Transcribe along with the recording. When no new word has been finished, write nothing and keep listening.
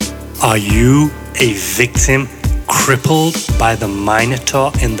Are you a victim crippled by the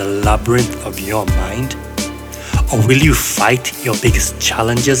Minotaur in the labyrinth of your mind? Or will you fight your biggest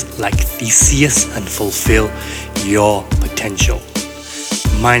challenges like Theseus and fulfill your potential?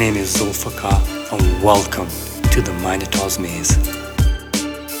 My name is Zulfikar and welcome to the Minotaur's Maze.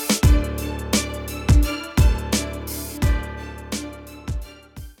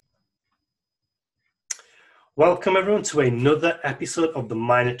 Welcome everyone to another episode of the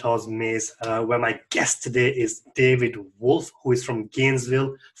Minotaur's Maze, where my guest today is David Wolff, who is from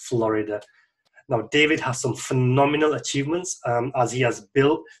Gainesville, Florida. Now, David has some phenomenal achievements as he has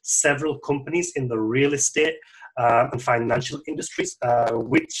built several companies in the real estate and financial industries,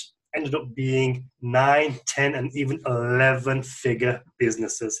 which ended up being 9, 10, and even 11-figure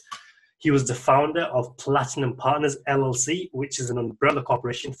businesses. He was the founder of Platinum Partners LLC, which is an umbrella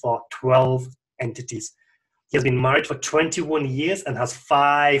corporation for 12 entities. He has been married for 21 years and has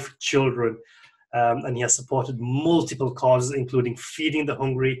 5 children. And he has supported multiple causes, including feeding the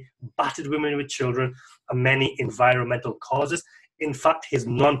hungry, battered women with children, and many environmental causes. In fact, his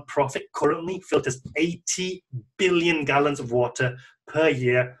non-profit currently filters 80 billion gallons of water per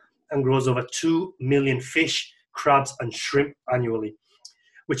year and grows over 2 million fish, crabs, and shrimp annually,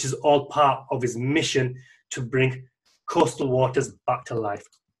 which is all part of his mission to bring coastal waters back to life.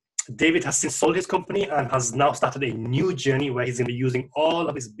 David has since sold his company and has now started a new journey where he's going to be using all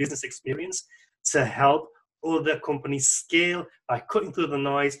of his business experience to help other companies scale by cutting through the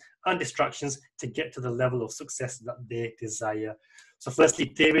noise and distractions to get to the level of success that they desire. So firstly,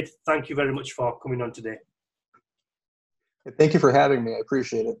 David, thank you very much for coming on today. Thank you for having me. I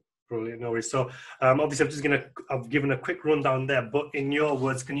appreciate it. Brilliant, no worries. So obviously I've given a quick rundown there, but in your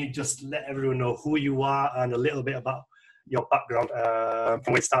words, can you just let everyone know who you are and a little bit about your background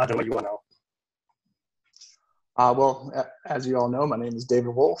from where you started and where you are now? Well, as you all know, my name is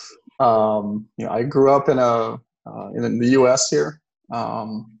David Wolff. I grew up in the U.S. here.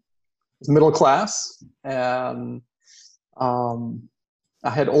 Was middle class, and I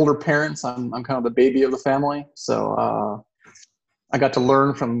had older parents. I'm kind of the baby of the family, so I got to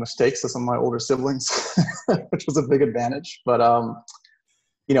learn from mistakes of some of my older siblings, which was a big advantage. But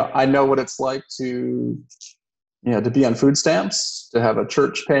I know what it's like to be on food stamps, to have a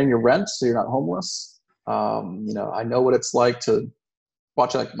church paying your rent so you're not homeless. I know what it's like to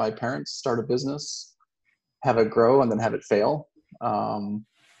watch my parents start a business, have it grow, and then have it fail.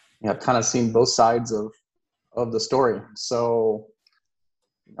 I've kind of seen both sides of the story. So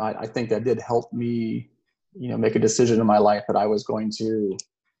I think that did help me, make a decision in my life that I was going to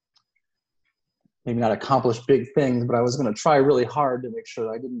maybe not accomplish big things, but I was going to try really hard to make sure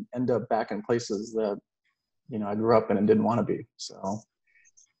that I didn't end up back in places that I grew up in and didn't want to be. So.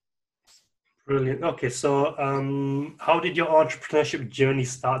 Brilliant. Okay, so how did your entrepreneurship journey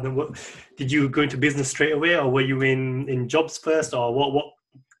start? Did you go into business straight away, or were you in jobs first, or what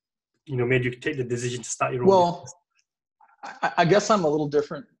made you take the decision to start your own business? I guess I'm a little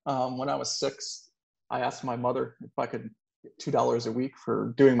different. When I was 6, I asked my mother if I could get $2 a week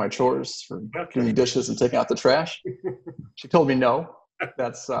for doing my chores, for doing dishes and taking out the trash. She told me no.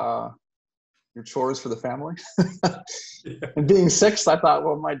 That's your chores for the family. And being 6, I thought,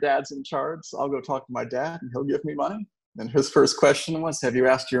 well, my dad's in charge, so I'll go talk to my dad and he'll give me money. And his first question was, have you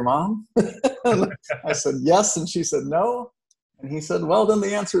asked your mom? I said, yes. And she said, no. And he said, well, then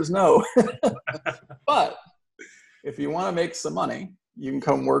the answer is no. But if you want to make some money, you can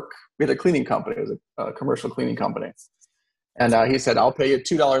come work. We had a cleaning company. It was a commercial cleaning company. And he said, I'll pay you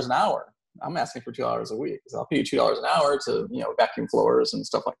 $2 an hour. I'm asking for $2 a week. So I'll pay you $2 an hour to, vacuum floors and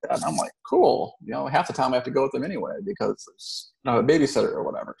stuff like that. And I'm like, cool. Half the time I have to go with them anyway because there's not a babysitter or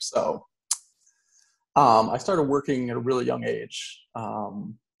whatever. So I started working at a really young age.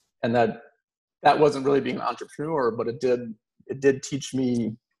 And that wasn't really being an entrepreneur, but it did teach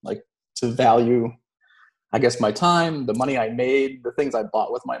me to value, I guess, my time, the money I made, the things I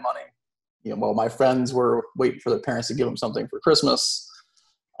bought with my money. While my friends were waiting for their parents to give them something for Christmas,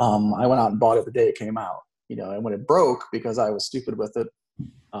 I went out and bought it the day it came out, and when it broke, because I was stupid with it,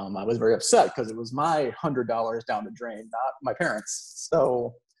 I was very upset because it was my $100 down the drain, not my parents.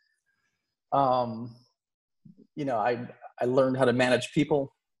 So, I learned how to manage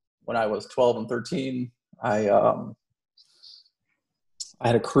people when I was 12 and 13. I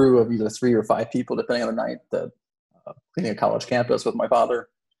had a crew of either 3 or 5 people, depending on the night, that cleaning a college campus with my father.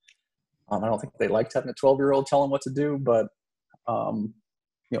 I don't think they liked having a 12-year-old tell them what to do, but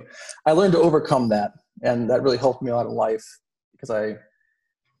I learned to overcome that, and that really helped me a lot in life because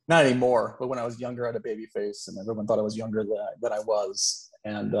not anymore, but when I was younger, I had a baby face, and everyone thought I was younger than I was.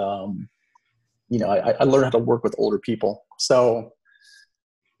 And, I learned how to work with older people. So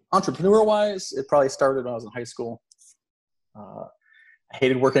Entrepreneur-wise, it probably started when I was in high school. I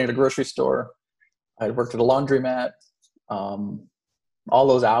hated working at a grocery store. I worked at a laundromat. All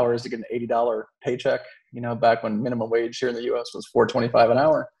those hours to get an $80 paycheck, back when minimum wage here in the U.S. was $4.25 an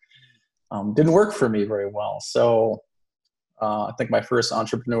hour, didn't work for me very well. So I think my first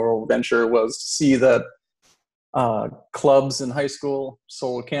entrepreneurial venture was to see that clubs in high school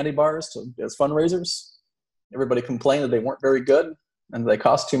sold candy bars as fundraisers. Everybody complained that they weren't very good and they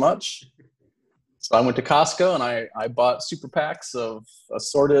cost too much. So I went to Costco and I bought super packs of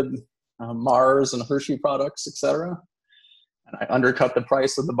assorted Mars and Hershey products, etc. And I undercut the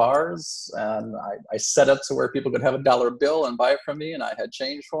price of the bars, and I set it to where people could have $1 bill and buy it from me, and I had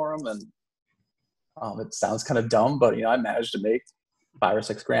change for them. And it sounds kind of dumb, but I managed to make $5 or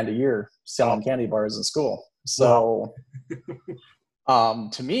 $6 grand a year selling candy bars in school. So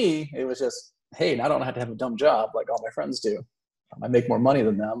to me, it was just, hey, now I don't have to have a dumb job like all my friends do. I make more money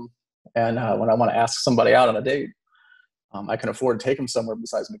than them. And when I want to ask somebody out on a date, I can afford to take them somewhere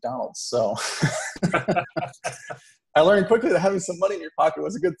besides McDonald's. So I learned quickly that having some money in your pocket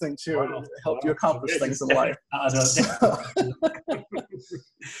was a good thing too. It helped you accomplish things in life.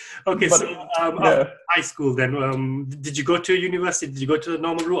 Okay, so high school then, did you go to university? Did you go to the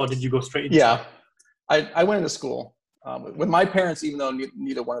normal route, or did you go straight into Yeah, I went into school. With my parents, even though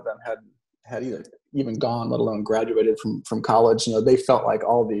neither one of them had even gone, let alone graduated from college, they felt like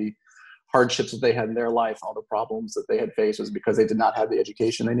all the hardships that they had in their life, all the problems that they had faced, was because they did not have the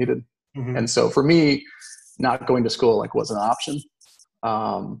education they needed. Mm-hmm. And so for me, not going to school wasn't an option.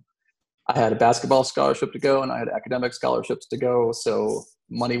 I had a basketball scholarship to go, and I had academic scholarships to go. So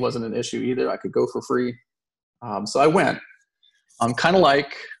money wasn't an issue either. I could go for free. So I went. Kind of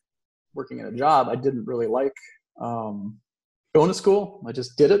like working in a job. I didn't really like going to school. I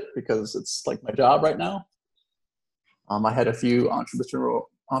just did it because it's like my job right now. I had a few entrepreneurial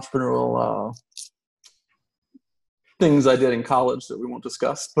things I did in college that we won't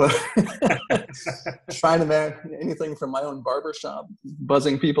discuss, but trying to manage anything from my own barbershop,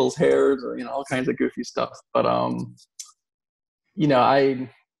 buzzing people's hairs, or all kinds of goofy stuff. But by the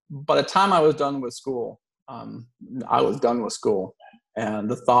time I was done with school, and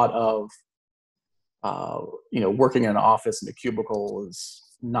the thought of working in an office in a cubicle is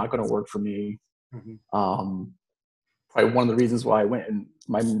not going to work for me. Mm-hmm. Probably one of the reasons why I went, and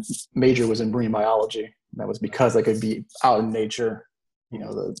my major was in marine biology. That was because I could be out in nature,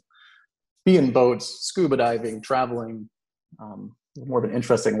 be in boats, scuba diving, traveling, more of an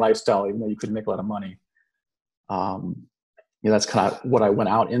interesting lifestyle, even though you couldn't make a lot of money. That's kind of what I went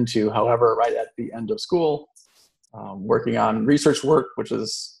out into. However, right at the end of school, working on research work, which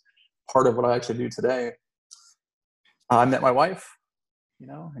is part of what I actually do today, I met my wife,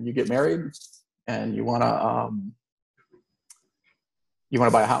 and you get married and you want to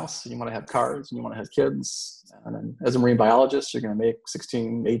buy a house, and you want to have cars, and you want to have kids. And then as a marine biologist, you're going to make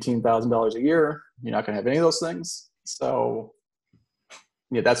 $16,000, $18,000 a year. You're not going to have any of those things. So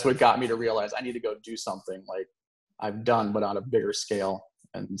that's what got me to realize I need to go do something like I've done, but on a bigger scale.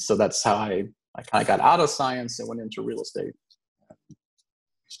 And so that's how I kind of got out of science and went into real estate.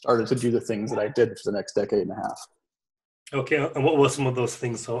 Started to do the things that I did for the next decade and a half. Okay, and what were some of those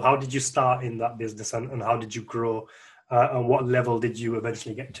things? So how did you start in that business, and how did you grow? And what level did you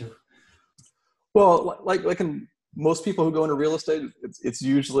eventually get to? Well, like in most people who go into real estate, it's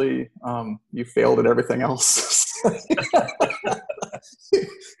usually you failed at everything else.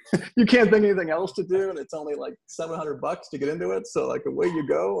 You can't think of anything else to do, and it's only like $700 to get into it. So away you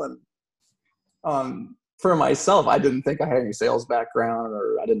go. And for myself, I didn't think I had any sales background,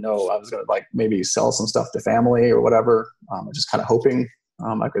 or I didn't know I was going to maybe sell some stuff to family or whatever. I'm just kind of hoping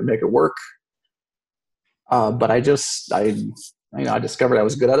I could make it work. But I discovered I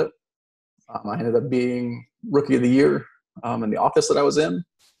was good at it. I ended up being Rookie of the Year in the office that I was in.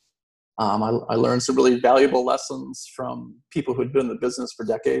 I learned some really valuable lessons from people who had been in the business for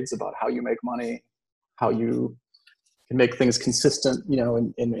decades about how you make money, how you can make things consistent,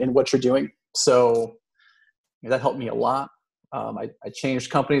 in what you're doing. So that helped me a lot. I changed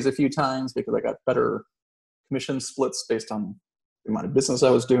companies a few times because I got better commission splits based on the amount of business I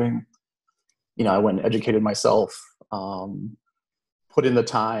was doing. I went and educated myself, put in the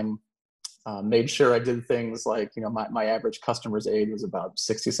time, made sure I did things like, my average customer's age was about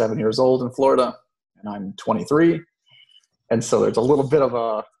 67 years old in Florida, and I'm 23. And so there's a little bit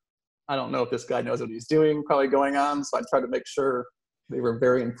of I don't know if this guy knows what he's doing probably going on. So I tried to make sure they were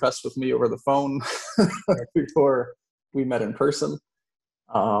very impressed with me over the phone before we met in person.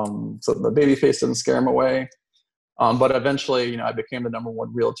 So the baby face didn't scare him away. But eventually, I became the #1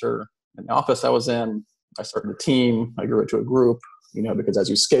 realtor in the office I was in. I started a team. I grew it to a group. because as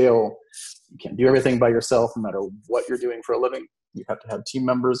you scale, you can't do everything by yourself, no matter what you're doing for a living. You have to have team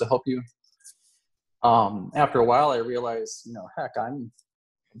members to help you. After a while, I realized, heck, I'm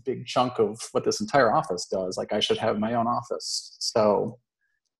a big chunk of what this entire office does. Like, I should have my own office. So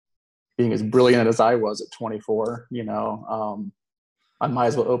being as brilliant as I was at 24, I might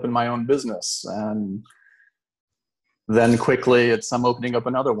as well open my own business. And then quickly I'm opening up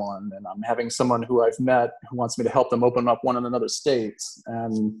another one, and I'm having someone who I've met who wants me to help them open up one in another state.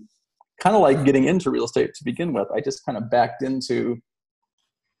 And kind of like getting into real estate to begin with, I just kind of backed into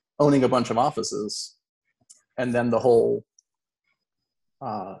owning a bunch of offices. And then the whole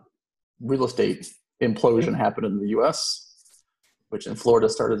real estate implosion happened in the US, which in Florida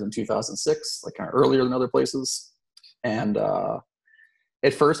started in 2006, like kind of earlier than other places. And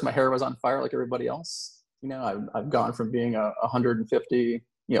at first my hair was on fire like everybody else. I've gone from being a 150,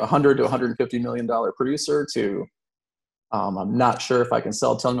 $100 to $150 million producer to I'm not sure if I can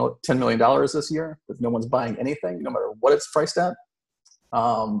sell $10 million this year, because no one's buying anything, no matter what it's priced at.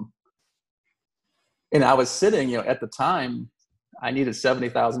 And I was sitting, at the time, I needed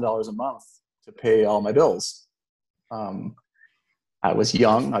 $70,000 a month to pay all my bills. I was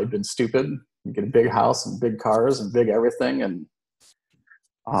young. I'd been stupid. You get a big house and big cars and big everything. And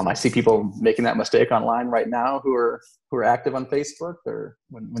I see people making that mistake online right now who are active on Facebook. Or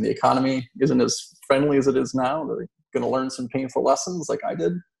when the economy isn't as friendly as it is now, they're going to learn some painful lessons like I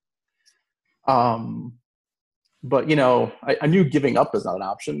did. But, I knew giving up is not an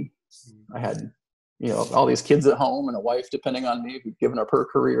option. I had, all these kids at home and a wife depending on me who'd given up her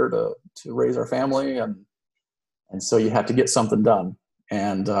career to raise our family. And so you have to get something done.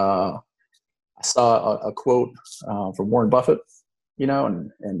 And I saw a quote from Warren Buffett,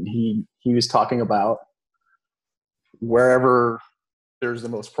 and he was talking about wherever there's the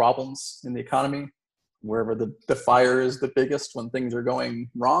most problems in the economy, wherever the fire is the biggest when things are going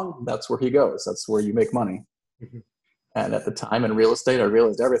wrong, that's where he goes. That's where you make money. Mm-hmm. And at the time in real estate, I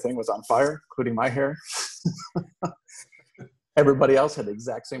realized everything was on fire, including my hair. Everybody else had the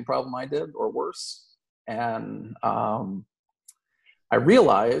exact same problem I did, or worse. And I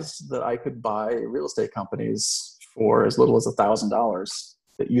realized that I could buy real estate companies for as little as $1,000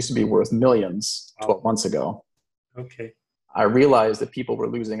 that used to be worth millions 12 months ago. Okay. I realized that people were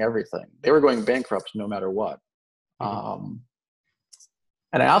losing everything. They were going bankrupt no matter what. Mm-hmm.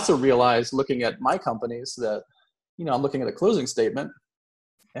 And I also realized, looking at my companies, that I'm looking at a closing statement,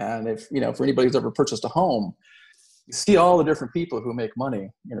 and if for anybody who's ever purchased a home, you see all the different people who make money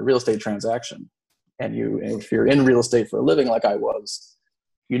in a real estate transaction. And if you're in real estate for a living like I was,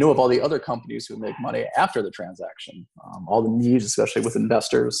 of all the other companies who make money after the transaction, all the needs, especially with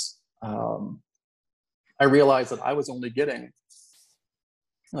investors. I realized that I was only getting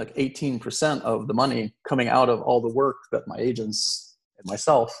like 18% of the money coming out of all the work that my agents and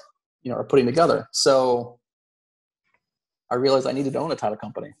myself, are putting together. So I realized I needed to own a title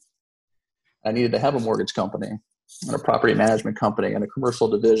company. I needed to have a mortgage company and a property management company and a commercial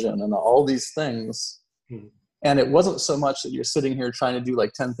division and all these things. And it wasn't so much that you're sitting here trying to do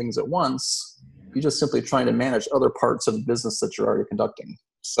like 10 things at once. You're just simply trying to manage other parts of the business that you're already conducting.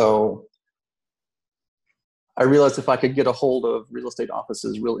 So I realized if I could get a hold of real estate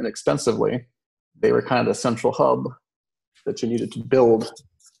offices real inexpensively, they were kind of the central hub that you needed to build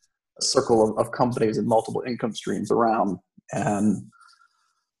a circle of companies and multiple income streams around. And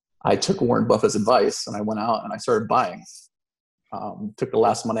I took Warren Buffett's advice, and I went out and I started buying. Took the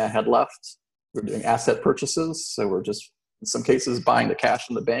last money I had left. We were doing asset purchases. So we're just, in some cases, buying the cash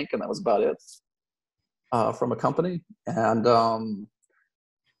in the bank, and that was about it from a company. And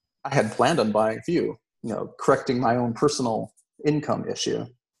I had planned on buying a few, correcting my own personal income issue.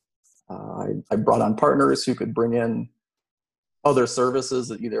 I brought on partners who could bring in other services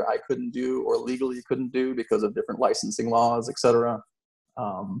that either I couldn't do or legally couldn't do because of different licensing laws, et cetera.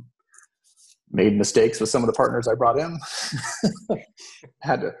 Made mistakes with some of the partners I brought in.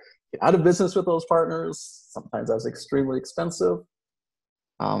 Had to get out of business with those partners. Sometimes that was extremely expensive.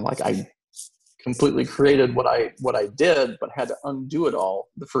 I completely created what I did, but had to undo it all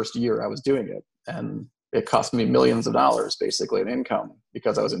the first year I was doing it. And it cost me millions of dollars basically in income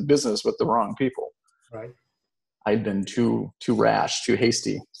because I was in business with the wrong people. Right. I'd been too rash, too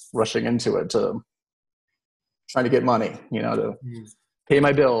hasty, rushing into it, to trying to get money, to pay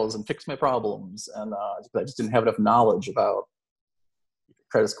my bills and fix my problems. And I just didn't have enough knowledge about if your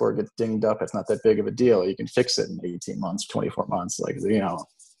credit score gets dinged up. It's not that big of a deal. You can fix it in 18 months, 24 months.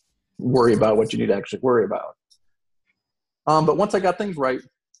 Worry about what you need to actually worry about. But once I got things right,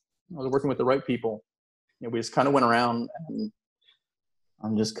 I was working with the right people. We just kind of went around, and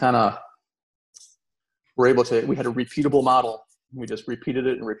I'm just kind of, we had a repeatable model We just repeated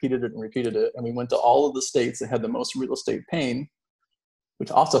it and repeated it and repeated it. And we went to all of the states that had the most real estate pain, which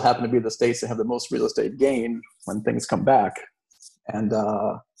also happen to be the states that have the most real estate gain when things come back. And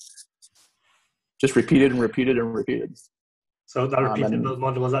just repeated and repeated and repeated. So that repeated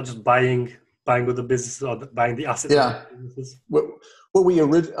model, was that just buying other businesses or buying the assets? Yeah. Of the businesses?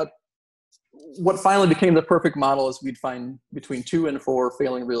 What finally became the perfect model is we'd find between 2 and 4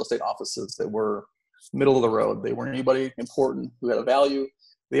 failing real estate offices that were middle of the road. They weren't anybody important who had a value.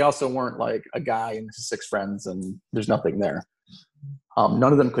 They also weren't like a guy and his 6 friends and there's nothing there.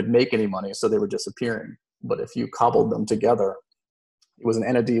 None of them could make any money, so they were disappearing. But if you cobbled them together, it was an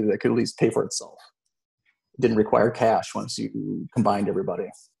entity that could at least pay for itself. It didn't require cash once you combined everybody.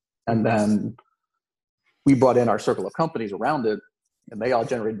 And then we brought in our circle of companies around it, and they all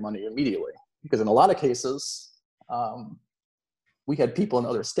generated money immediately. Because in a lot of cases, we had people in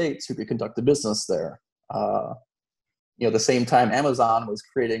other states who could conduct the business there. The same time Amazon was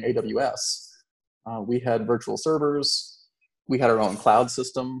creating AWS, we had virtual servers. We had our own cloud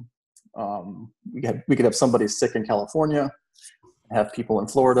system. We could have somebody sick in California, have people in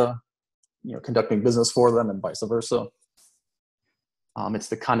Florida, conducting business for them, and vice versa. It's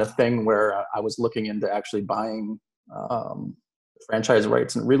the kind of thing where I was looking into actually buying franchise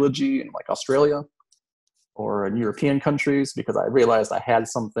rights in Realogy in like Australia or in European countries, because I realized I had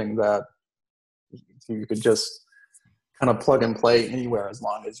something that you could just kind of plug and play anywhere as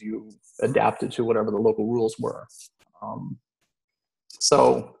long as you adapted to whatever the local rules were.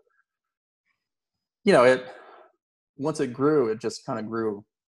 So, once it grew, it just kind of grew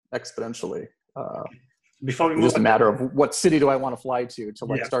exponentially. Before we it's just a matter of what city do I want to fly to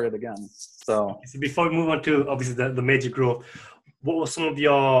start it again. So before we move on to obviously the major growth, what was some of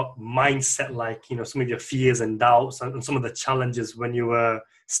your mindset like? Some of your fears and doubts and some of the challenges when you were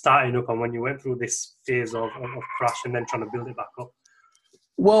starting up and when you went through this phase of crash and then trying to build it back up?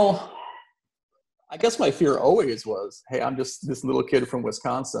 Well, I guess my fear always was, hey, I'm just this little kid from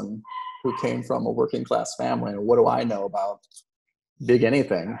Wisconsin who came from a working class family, and what do I know about big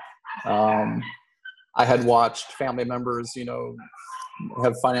anything? I had watched family members,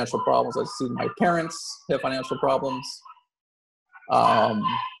 have financial problems. I've seen my parents have financial problems. My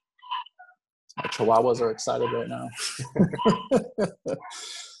chihuahuas are excited right now.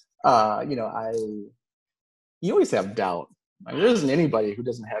 You always have doubt. There isn't anybody who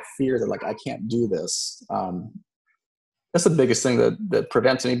doesn't have fear that I can't do this. That's the biggest thing that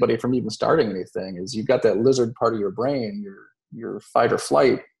prevents anybody from even starting anything is you've got that lizard part of your brain, your fight or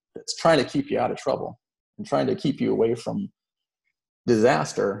flight, that's trying to keep you out of trouble and trying to keep you away from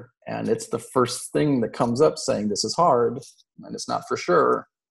disaster. And it's the first thing that comes up saying, this is hard and it's not for sure.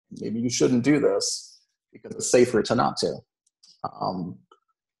 Maybe you shouldn't do this because it's safer to not to.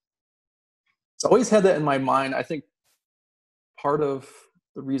 So I always had that in my mind. I think part of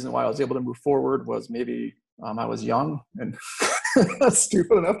the reason why I was able to move forward was maybe I was young and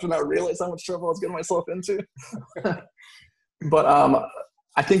stupid enough to not realize how much trouble I was getting myself into. But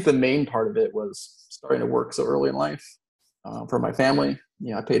I think the main part of it was starting to work so early in life for my family.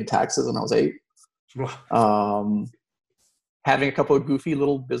 I paid taxes when I was 8. Having a couple of goofy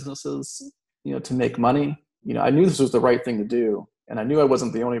little businesses, to make money. I knew this was the right thing to do, and I knew I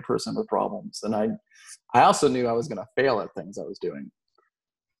wasn't the only person with problems. And I also knew I was going to fail at things I was doing.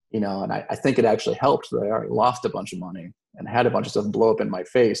 And I think it actually helped that I already lost a bunch of money and had a bunch of stuff blow up in my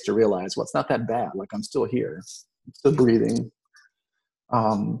face to realize, well, it's not that bad. I'm still here. I'm still breathing.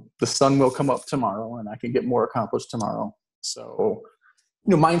 The sun will come up tomorrow and I can get more accomplished tomorrow. So,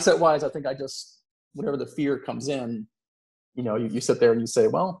 mindset wise, I think whatever the fear comes in, you sit there and you say,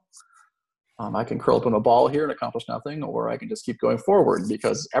 well, I can curl up in a ball here and accomplish nothing, or I can just keep going forward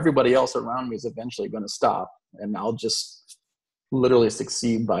because everybody else around me is eventually going to stop and I'll just literally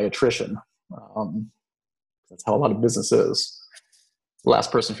succeed by attrition. That's how a lot of business is. The last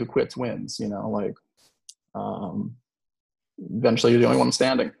person who quits wins, eventually you're the only one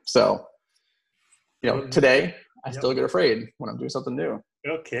standing. So, today I still get afraid when I'm doing something new.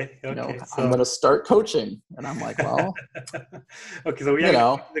 Okay. So I'm going to start coaching, and I'm like, well, okay. So we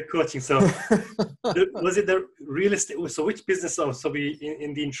have the coaching. So was it the real estate? So which business? So we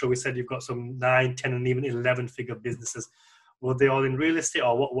in the intro we said you've got some 9, 10, and even 11-figure businesses. Were they all in real estate,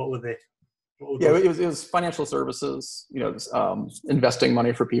 or what were they? It was financial services. Investing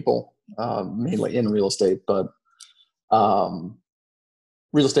money for people, mainly in real estate, but real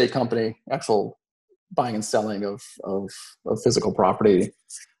estate company, actual buying and selling of physical property,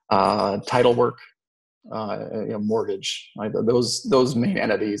 title work, mortgage. Those main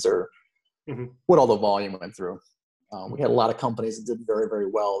entities are what all the volume went through. We had a lot of companies that did very, very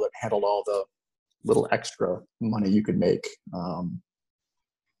well that handled all the little extra money you could make.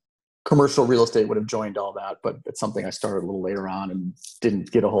 Commercial real estate would have joined all that, but it's something I started a little later on and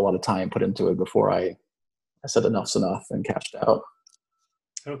didn't get a whole lot of time put into it before I said enough's enough and cashed out.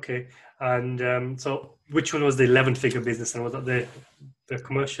 Okay. And so which one was the 11-figure business, and was that the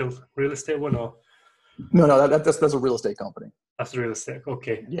commercial real estate one, or? No, that's a real estate company. That's real estate.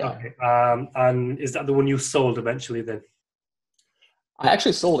 Okay. Yeah. Okay. And is that the one you sold eventually then? I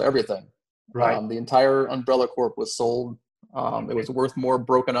actually sold everything. Right. The entire Umbrella Corp was sold. It was worth more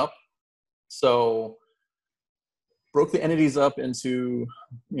broken up. So broke the entities up into,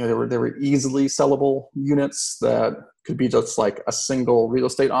 they were easily sellable units that could be just like a single real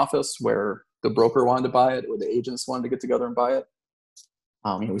estate office where the broker wanted to buy it or the agents wanted to get together and buy it.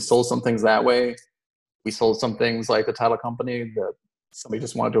 We sold some things that way. We sold some things like the title company that somebody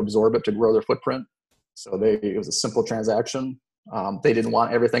just wanted to absorb it to grow their footprint. So it was a simple transaction. They didn't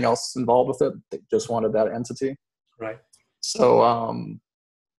want everything else involved with it. They just wanted that entity. Right. So,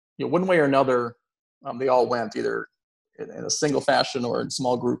 one way or another, they all went either in a single fashion or in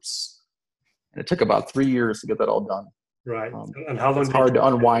small groups. And it took about 3 years to get that all done. Right. And how long? It's hard to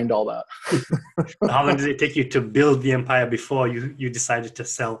unwind all that. How long did it take you to build the empire before you decided to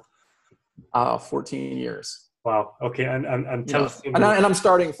sell? 14 years. Wow. Okay. And tell us. And I'm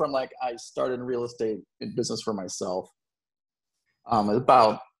starting from I started in real estate in business for myself.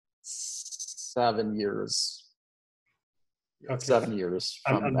 About 7 years. Okay. 7 years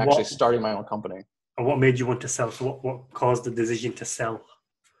from actually starting my own company. And what made you want to sell? So what caused the decision to sell?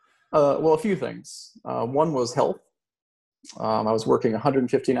 Well, a few things. One was health. I was working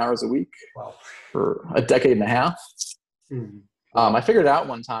 115 hours a week. Wow. For a decade and a half. Mm-hmm. I figured out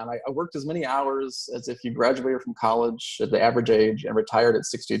one time, I worked as many hours as if you graduated from college at the average age and retired at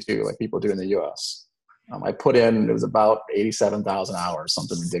 62, like people do in the US. I put in, it was about 87,000 hours,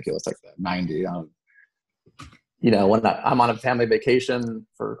 something ridiculous like that, 90. When I'm on a family vacation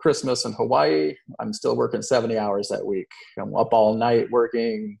for Christmas in Hawaii, I'm still working 70 hours that week. I'm up all night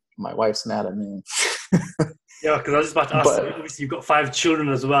working. My wife's mad at me. Yeah, because I was just about to ask, obviously you've got 5 children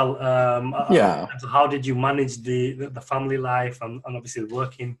as well. Yeah. So how did you manage the family life and obviously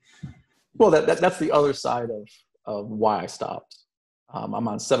working? Well, that's the other side of why I stopped. I'm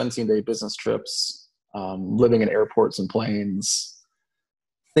on 17-day business trips, living in airports and planes,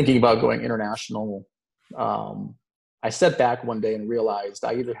 thinking about going international. I sat back one day and realized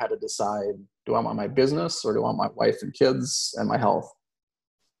I either had to decide, do I want my business or do I want my wife and kids and my health?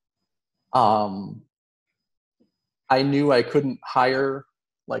 I knew I couldn't hire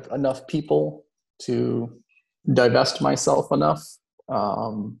enough people to divest myself enough.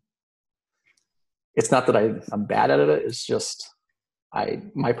 It's not that I'm bad at it. It's just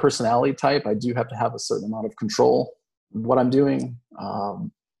my personality type, I do have to have a certain amount of control of what I'm doing, a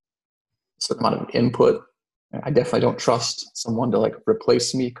certain amount of input. I definitely don't trust someone to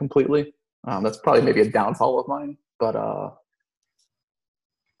replace me completely. That's probably maybe a downfall of mine, but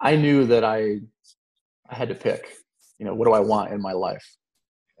I knew that I had to pick, what do I want in my life?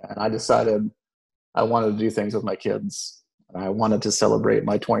 And I decided I wanted to do things with my kids. And I wanted to celebrate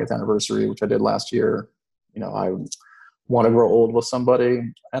my 20th anniversary, which I did last year. I want to grow old with somebody,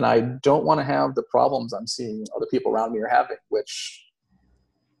 and I don't want to have the problems I'm seeing other people around me are having, which,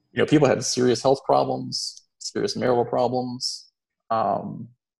 people had serious health problems, serious marital problems. There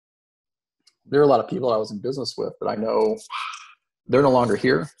are a lot of people I was in business with that I know they're no longer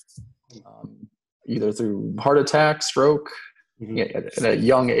here, either through heart attack, stroke, at a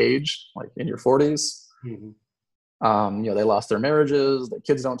young age, like in your 40s. Mm-hmm. They lost their marriages, their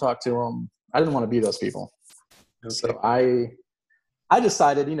kids don't talk to them. I didn't want to be those people. Okay. So I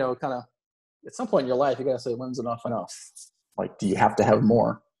decided, kind of at some point in your life, you got to say, when's enough enough? Do you have to have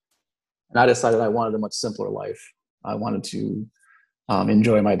more? And I decided I wanted a much simpler life. I wanted to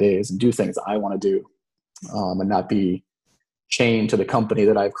enjoy my days and do things I want to do, and not be chained to the company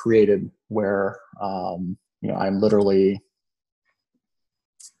that I've created where, I'm literally,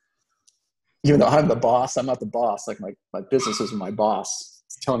 even though I'm the boss, I'm not the boss. My business is my boss.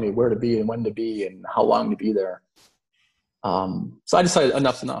 It's telling me where to be and when to be and how long to be there. So I decided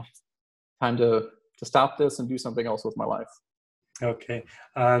enough's enough. Time to stop this and do something else with my life. Okay.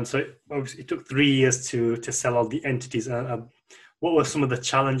 So obviously it took 3 years to sell all the entities. What were some of the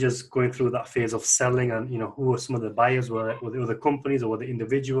challenges going through that phase of selling, and who were some of the buyers? Were they other companies or were they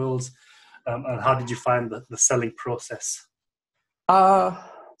individuals? And how did you find the selling process?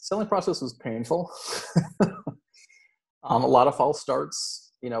 Selling process was painful. A lot of false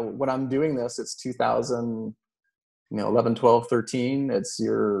starts. When I'm doing this, it's 2011, 12, 13. It's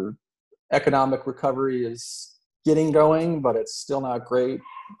your economic recovery is getting going, but it's still not great.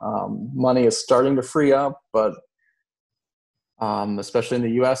 Money is starting to free up, but especially in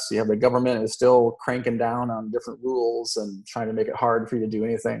the US, you have the government is still cranking down on different rules and trying to make it hard for you to do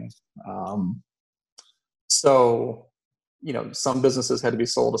anything. So, some businesses had to be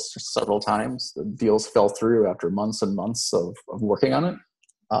sold several times. The deals fell through after months and months of working on it.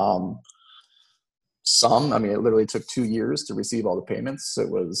 It literally took 2 years to receive all the payments. It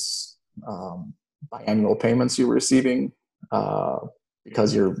was biannual payments you were receiving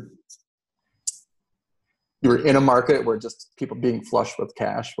because you were in a market where just people being flush with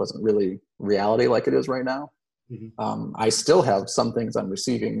cash wasn't really reality like it is right now. Mm-hmm. I still have some things I'm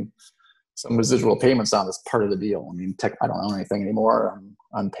receiving some residual payments on as part of the deal. I mean, I don't own anything anymore.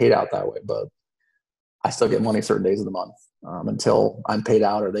 I'm paid out that way, but I still get money certain days of the month until I'm paid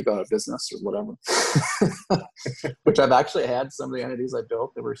out or they go out of business or whatever. Which I've actually had some of the entities I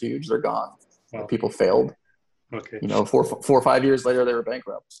built that were huge. They're gone. Wow. People failed. Okay. 4 or 5 years later, they were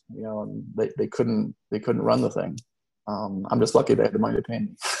bankrupt. And they couldn't run the thing. I'm just lucky they had the money to pay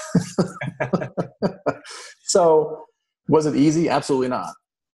me. So, was it easy? Absolutely not.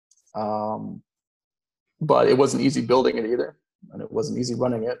 But it wasn't easy building it either, and it wasn't easy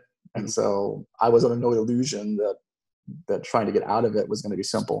running it. And so I was under no illusion that trying to get out of it was going to be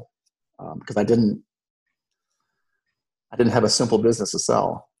simple, because I didn't have a simple business to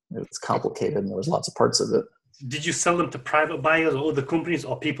sell. It was complicated, and there was lots of parts of it. Did you sell them to private buyers or other companies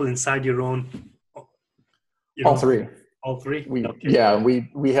or people inside your own? All three. All three? Okay. Yeah,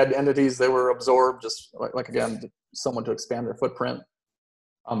 we had entities that were absorbed, just like again, someone to expand their footprint.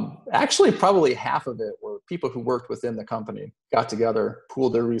 Actually, probably half of it were people who worked within the company, got together,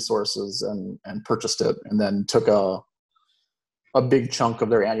 pooled their resources, and purchased it, and then took a big chunk of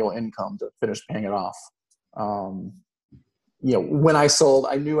their annual income to finish paying it off. When I sold,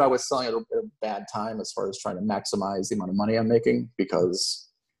 I knew I was selling at a bad time as far as trying to maximize the amount of money I'm making, because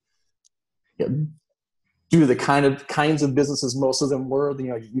due to the kinds of businesses most of them were,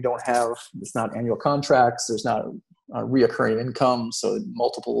 you don't have, it's not annual contracts, there's not reoccurring income, so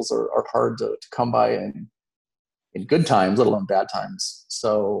multiples are hard to come by in good times, let alone bad times.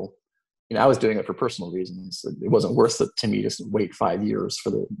 So, I was doing it for personal reasons. It wasn't worth it to me just wait 5 years for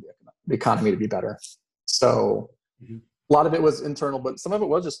the economy to be better. So, a lot of it was internal, but some of it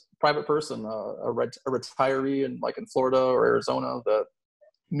was just private person, a retiree in Florida or Arizona that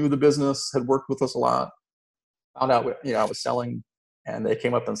knew the business, had worked with us a lot, found out I was selling, and they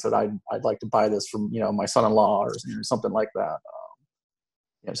came up and said, I'd like to buy this from my son-in-law or something like that.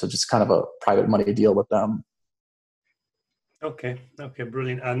 So just kind of a private money deal with them. Okay,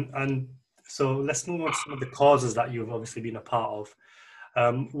 brilliant. And so let's move on to some of the causes that you've obviously been a part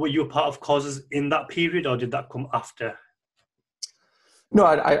of. Were you a part of causes in that period, or did that come after? No,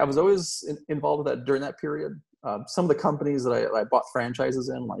 I was always involved with that during that period. Some of the companies that I bought franchises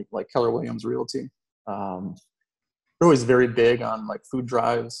in, like Keller Williams Realty, they're always very big on food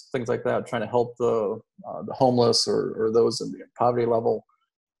drives, things like that, trying to help the homeless or those in the poverty level.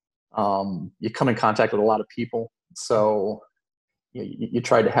 You come in contact with a lot of people, so you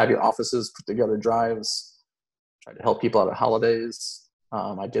try to have your offices put together drives, try to help people out at holidays.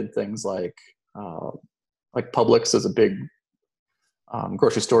 I did things like Publix is a big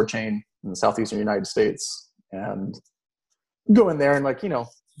grocery store chain in the southeastern United States, and go in there and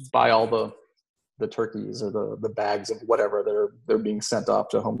buy all the turkeys or the bags of whatever they're being sent off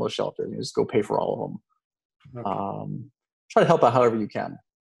to a homeless shelter, and you just go pay for all of them. Okay. Try to help out however you can.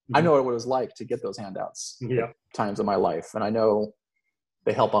 Mm-hmm. I know what it was like to get those handouts at times in my life, and I know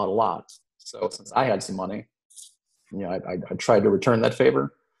they help out a lot. So since I had some money, I tried to return that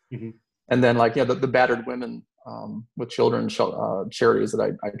favor. Mm-hmm. And then the battered women with children charities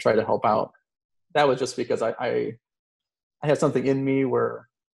that I try to help out. That was just because I had something in me where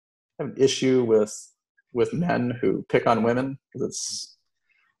I have an issue with men who pick on women, because it's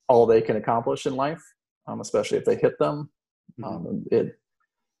all they can accomplish in life, especially if they hit them. It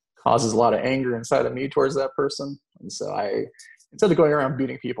causes a lot of anger inside of me towards that person. And so instead of going around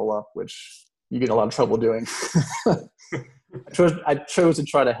beating people up, which you get in a lot of trouble doing, I chose to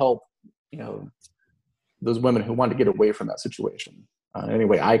try to help, those women who wanted to get away from that situation any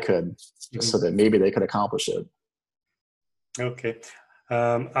way I could, just so that maybe they could accomplish it. Okay.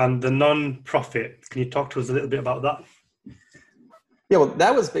 And the non-profit, can you talk to us a little bit about that? Yeah, well,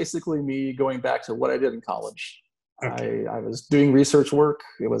 that was basically me going back to what I did in college. Okay. I was doing research work.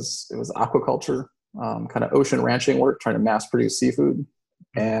 It was aquaculture, kind of ocean ranching work, trying to mass produce seafood.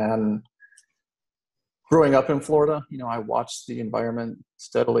 And growing up in Florida, I watched the environment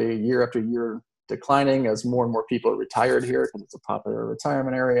steadily year after year declining as more and more people retired here, because it's a popular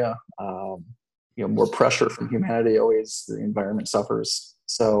retirement area. more pressure from humanity, always the environment suffers.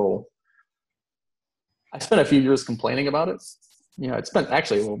 So I spent a few years complaining about it. I spent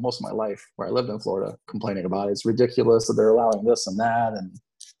actually most of my life where I lived in Florida complaining about it. It's ridiculous that they're allowing this and that. And,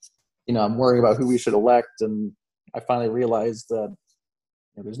 I'm worrying about who we should elect. And I finally realized that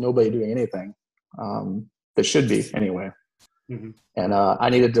there's nobody doing anything that should be anyway. Mm-hmm. And I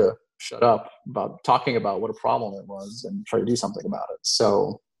needed to shut up about talking about what a problem it was and try to do something about it.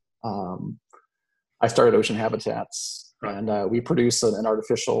 So I started Ocean Habitats, and we produce an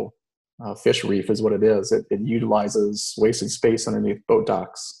artificial fish reef is what it is. It utilizes wasted space underneath boat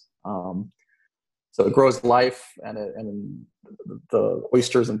docks. So it grows life, and the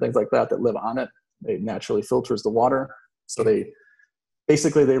oysters and things like that live on it. It naturally filters the water. So they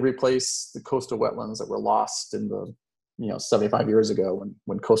replace the coastal wetlands that were lost in the 75 years ago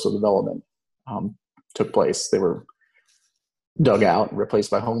when coastal development took place. They were dug out and replaced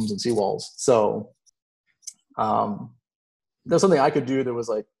by homes and seawalls. So there's something I could do that was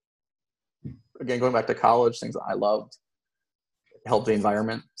like, again, going back to college, things that I loved, help the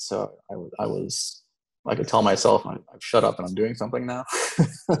environment. So I could tell myself, I've shut up and I'm doing something now.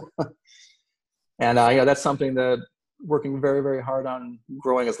 And that's something that working very, very hard on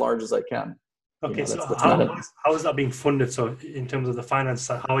growing as large as I can. Okay, so how is that being funded? So in terms of the finance,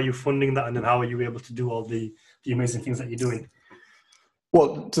 how are you funding that? And then how are you able to do all the amazing things that you're doing?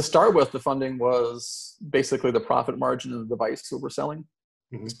 Well, to start with, the funding was basically the profit margin of the device that we're selling.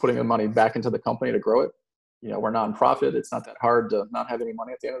 Mm-hmm. It's putting the money back into the company to grow it. We're nonprofit. It's not that hard to not have any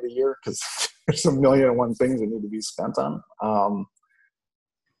money at the end of the year because there's a million and one things that need to be spent on.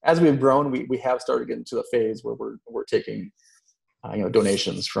 As we've grown, we have started getting to the phase where we're taking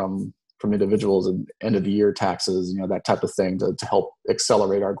donations from individuals and end of the year taxes, that type of thing to help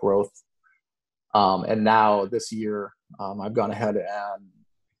accelerate our growth. And now this year, I've gone ahead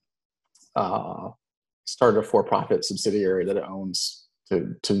and started a for-profit subsidiary that it owns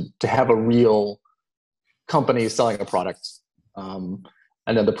to have a real company selling a product. And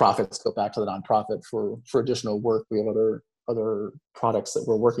then the profits go back to the nonprofit for additional work. We have other products that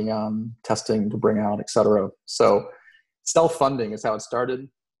we're working on, testing to bring out, et cetera. So self-funding is how it started.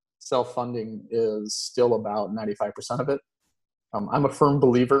 Self-funding is still about 95% of it. I'm a firm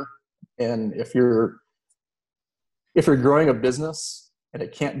believer in if you're growing a business and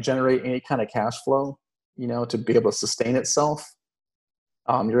it can't generate any kind of cash flow, to be able to sustain itself,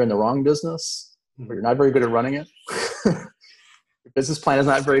 you're in the wrong business, or you're not very good at running it. Your business plan is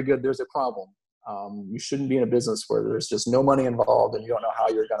not very good. There's a problem. You shouldn't be in a business where there's just no money involved and you don't know how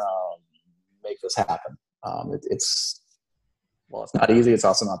you're going to make this happen. It's not easy. It's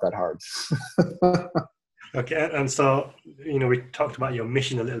also not that hard. Okay. And so, we talked about your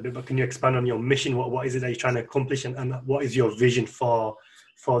mission a little bit, but can you expand on your mission? What is it that you're trying to accomplish, and what is your vision for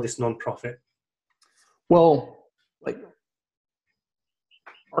this nonprofit? Well,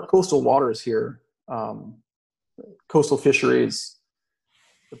 our coastal waters here, coastal fisheries,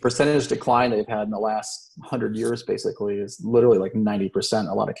 the percentage decline they've had in the last 100 years basically is literally 90% in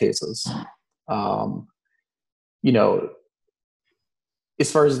a lot of cases.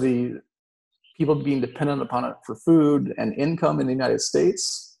 As far as the people being dependent upon it for food and income in the United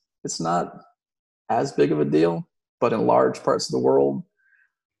States, it's not as big of a deal, but in large parts of the world,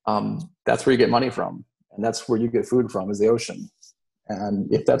 that's where you get money from. And that's where you get food from, is the ocean.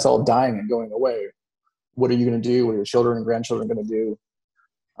 And if that's all dying and going away, what are you going to do? What are your children and grandchildren going to do?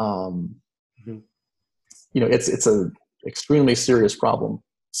 It's an extremely serious problem.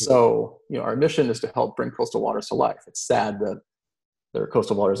 So, our mission is to help bring coastal waters to life. It's sad that there are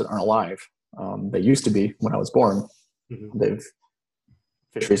coastal waters that aren't alive. They used to be when I was born. Mm-hmm.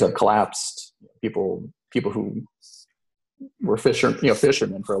 Fisheries have collapsed. People who were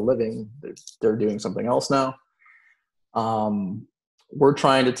fishermen for a living, they're doing something else now. We're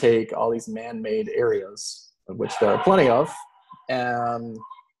trying to take all these man-made areas, of which there are plenty of, and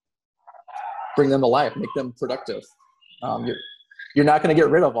bring them to life, make them productive. You're not going to get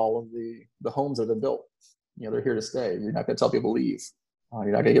rid of all of the homes that have been built. They're here to stay. You're not going to tell people to leave. You're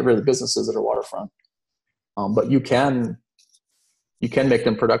not going to get rid of the businesses that are waterfront. But you can make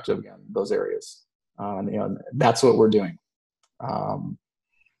them productive again, those areas. That's what we're doing.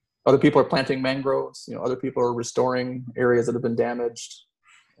 Other people are planting mangroves. Other people are restoring areas that have been damaged.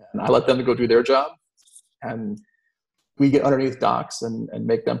 And I let them go do their job. And we get underneath docks and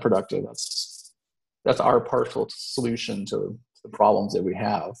make them productive. That's our partial solution to the problems that we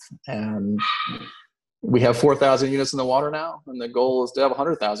have. And we have 4,000 units in the water now, and the goal is to have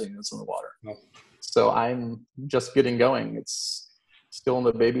 100,000 units in the water. Oh. So I'm just getting going. It's still in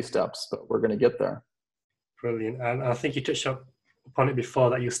the baby steps, but we're going to get there. Brilliant. And I think you touched upon it before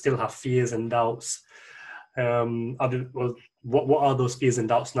that you still have fears and doubts. What are those fears and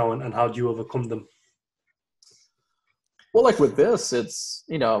doubts now, and how do you overcome them? Well, like with this, it's,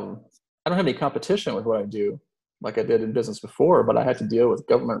 I don't have any competition with what I do like I did in business before, but I had to deal with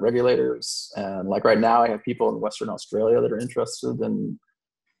government regulators. And like right now, I have people in Western Australia that are interested in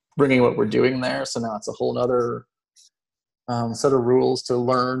bringing what we're doing there. So now it's a whole nother set of rules to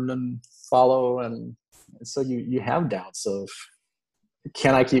learn and follow. And so you have doubts of,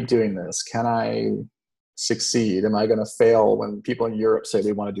 can I keep doing this? Can I succeed? Am I going to fail when people in Europe say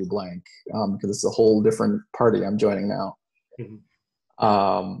they want to do blank? Because it's a whole different party I'm joining now.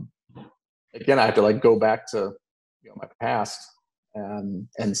 Mm-hmm. Again, I have to like go back to my past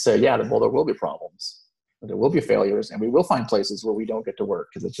and say, yeah, well, there will be problems, there will be failures, and we will find places where we don't get to work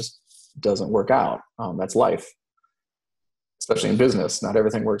because it just doesn't work out. That's life, especially in business. Not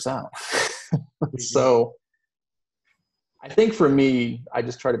everything works out. Mm-hmm. So I think for me, I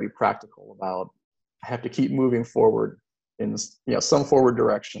just try to be practical about, I have to keep moving forward in some forward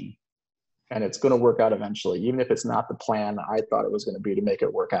direction, and it's going to work out eventually, even if it's not the plan I thought it was going to be to make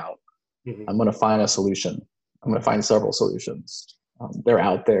it work out. Mm-hmm. I'm going to find a solution. I'm going to find several solutions. They're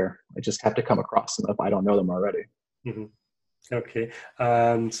out there. I just have to come across them if I don't know them already. Mm-hmm. Okay.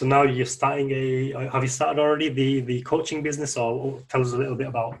 So now you're starting have you started already the coaching business, or tell us a little bit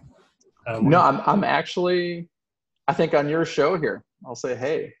about? No, I'm actually, I think on your show here, I'll say,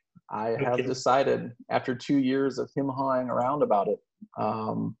 hey, I have decided after 2 years of him-hawing around about it,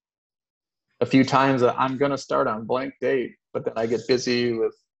 a few times that I'm going to start on blank date, but then I get busy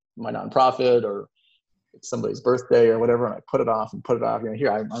with my nonprofit or it's somebody's birthday or whatever, and I put it off and put it off.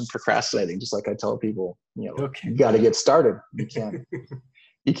 Here I'm procrastinating, just like I tell people, you got to get started. You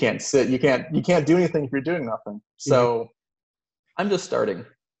can't sit, you can't do anything if you're doing nothing. So I'm just starting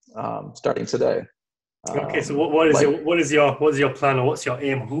today. Okay, so what is your plan, or what's your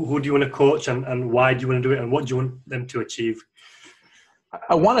aim? Who do you want to coach, and why do you want to do it, and what do you want them to achieve?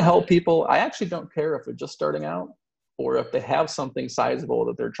 I want to help people. I actually don't care if they're just starting out or if they have something sizable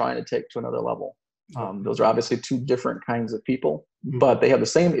that they're trying to take to another level. Those are obviously two different kinds of people, but they have the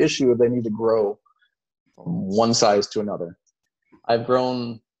same issue if they need to grow from one size to another. I've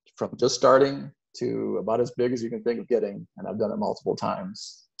grown from just starting to about as big as you can think of getting, and I've done it multiple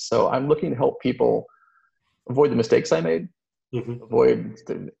times. So I'm looking to help people avoid the mistakes I made, avoid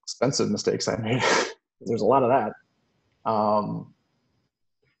the expensive mistakes I made. There's a lot of that.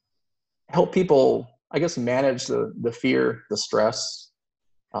 Help people, I guess, manage the fear, the stress,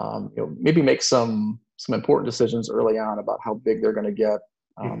 maybe make some important decisions early on about how big they're going to get.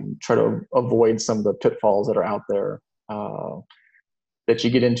 Try to avoid some of the pitfalls that are out there that you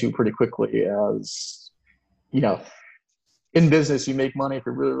get into pretty quickly. As in business, you make money if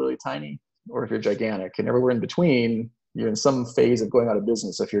you're really, really tiny or if you're gigantic, and everywhere in between, you're in some phase of going out of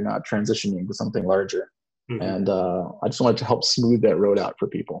business if you're not transitioning to something larger. And I just wanted to help smooth that road out for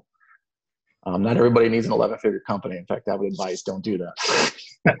people. Not everybody needs an 11-figure company. In fact, I would advise don't do that.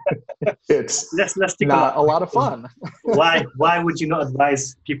 It's not a lot of fun. Why would you not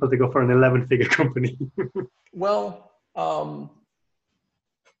advise people to go for an 11-figure company? Well,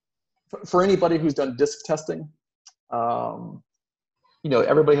 for anybody who's done disc testing,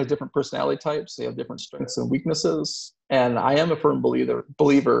 everybody has different personality types. They have different strengths and weaknesses. And I am a firm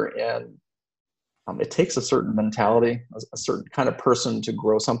believer in it takes a certain mentality, a certain kind of person to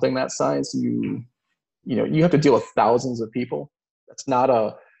grow something that size. You have to deal with thousands of people. That's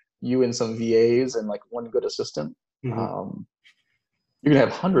not you and some VAs and like one good assistant. You're going to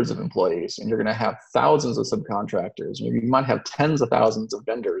have hundreds of employees, and you're going to have thousands of subcontractors. You might have tens of thousands of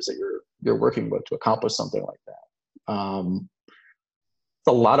vendors that you're working with to accomplish something like that. It's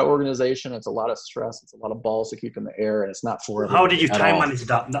a lot of organization. It's a lot of stress. It's a lot of balls to keep in the air, and it's not for everybody. How did you time manage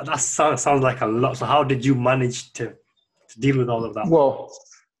that? That sounds like a lot. So how did you manage to deal with all of that? Well,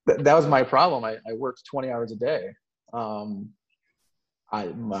 that was my problem. I worked 20 hours a day.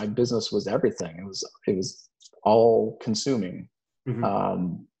 My business was everything. It was all consuming. You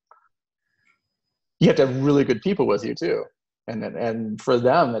have to have really good people with you too, and for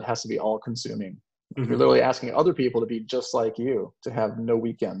them, it has to be all consuming. You're literally asking other people to be just like you, to have no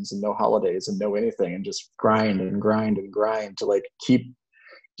weekends and no holidays and no anything, and just grind and grind and grind to like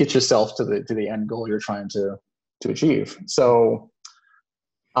get yourself to the end goal you're trying to achieve. So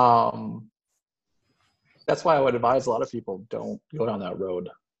that's why I would advise a lot of people, don't go down that road.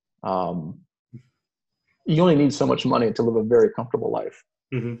 You only need so much money to live a very comfortable life.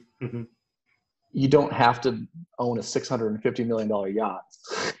 You don't have to own a $650 million yacht.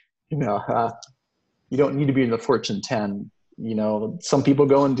 You don't need to be in the Fortune 10. Some people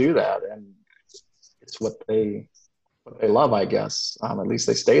go and do that, and it's what they what they love, I guess. At least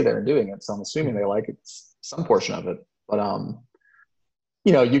they stay there and doing it. So I'm assuming they like it, some portion of it. But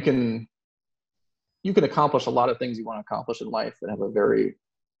you know, you can accomplish a lot of things you want to accomplish in life and have a very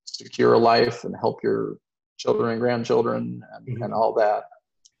secure life and help your children and grandchildren and all that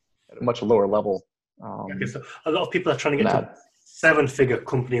at a much lower level. Okay, so a lot of people are trying to get to seven-figure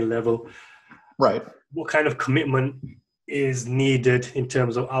company level. Right. What kind of commitment is needed in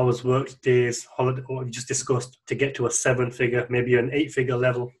terms of hours worked, days, holiday, what you just discussed, to get to a seven-figure, maybe an eight-figure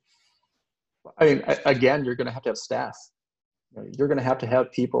level? I mean, again, you're going to have staff. You're going to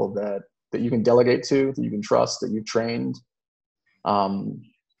have people that you can delegate to, that you can trust, that you've trained.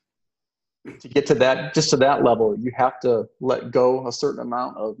 To get to that, just to that level, you have to let go a certain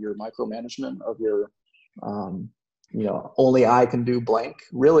amount of your micromanagement, of your, you know, only I can do blank.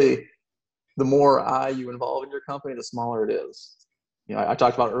 Really, the more you involve in your company, the smaller it is. You know, I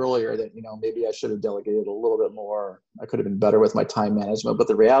talked about earlier that, you know, maybe I should have delegated a little bit more. I could have been better with my time management, but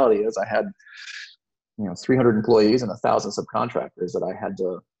the reality is I had, you know, 300 employees and 1,000 subcontractors that I had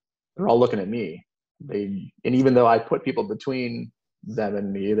to, they're all looking at me. And even though I put people between them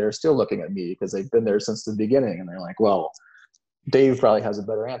and me, they're still looking at me because they've been there since the beginning. And they're like, well, Dave probably has a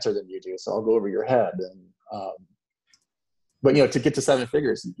better answer than you do, so I'll go over your head. And, but, you know, to get to seven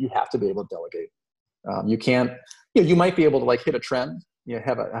figures, you have to be able to delegate. You can't, you know, you might be able to like hit a trend, you know,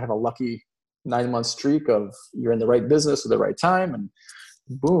 have a lucky 9-month streak of you're in the right business at the right time, and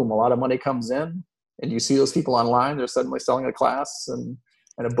boom, a lot of money comes in, and you see those people online, they're suddenly selling a class and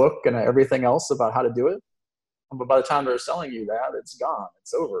a book and everything else about how to do it. But by the time they're selling you that, it's gone,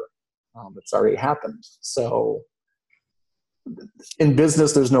 it's over. It's already happened. So in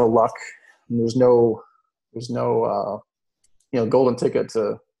business, there's no luck, and there's no you know, golden ticket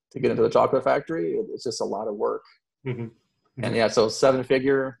to get into the chocolate factory. It's just a lot of work. Mm-hmm. Mm-hmm. And yeah, so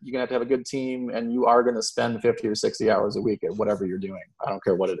 7-figure, you're gonna have to have a good team, and you are gonna spend 50 or 60 hours a week at whatever you're doing. I don't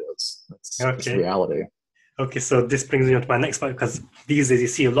care what it is. It's reality. Okay, so this brings me on to my next point, because these days you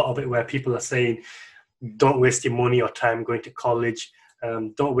see a lot of it where people are saying, don't waste your money or time going to college.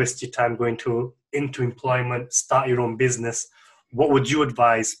 Don't waste your time going into employment. Start your own business. What would you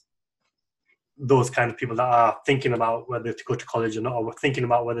advise those kind of people that are thinking about whether to go to college or not, or thinking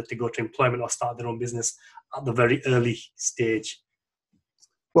about whether to go to employment or start their own business at the very early stage?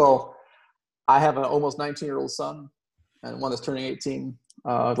 Well, I have an almost 19-year-old son and one that's turning 18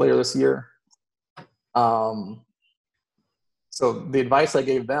 later this year. So the advice I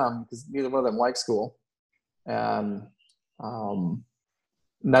gave them, because neither one of them likes school, and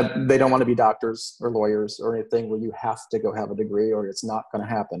that they don't want to be doctors or lawyers or anything where you have to go have a degree or it's not going to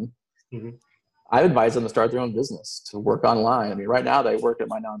happen. Mm-hmm. I advise them to start their own business, to work online. I mean, right now they work at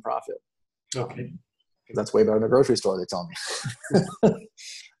my nonprofit. Okay. That's way better than the grocery store, they tell me.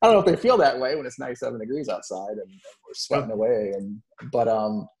 I don't know if they feel that way when it's 97 degrees outside and we're sweating away. But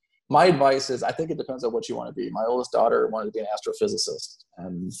my advice is, I think it depends on what you want to be. My oldest daughter wanted to be an astrophysicist,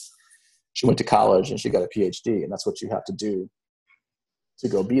 and she went to college and she got a PhD, and that's what you have to do to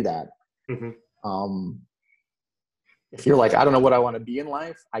go be that. Mm-hmm. If you're like, I don't know what I want to be in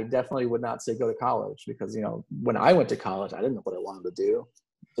life, I definitely would not say go to college, because, you know, when I went to college, I didn't know what I wanted to do.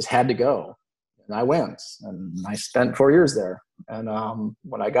 Just had to go. And I went, and I spent 4 years there. And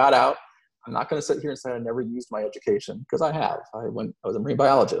when I got out, I'm not going to sit here and say I never used my education, because I have. I was a marine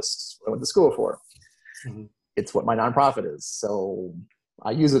biologist. I went to school for. Mm-hmm. It's what my nonprofit is. So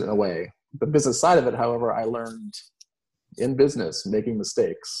I use it in a way. The business side of it, however, I learned in business, making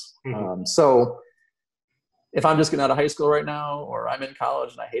mistakes. Mm-hmm. So if I'm just getting out of high school right now, or I'm in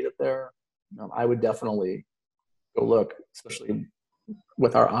college and I hate it there, I would definitely go look, especially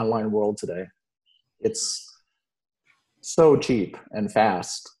with our online world today. It's so cheap and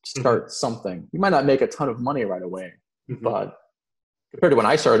fast to start something. You might not make a ton of money right away, but compared to when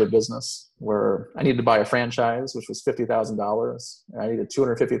I started a business where I needed to buy a franchise, which was $50,000, and I needed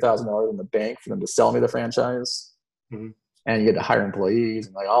 $250,000 in the bank for them to sell me the franchise, and you had to hire employees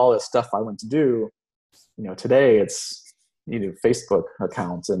and like all this stuff I went to do. You know, today it's, you do Facebook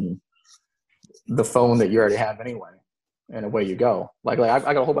accounts and the phone that you already have anyway, and away you go. Like I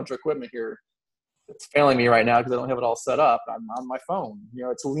got a whole bunch of equipment here. It's failing me right now because I don't have it all set up. I'm on my phone. You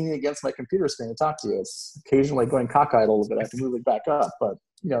know, it's leaning against my computer screen to talk to you. It's occasionally going cockeyed a little bit. I have to move it back up, but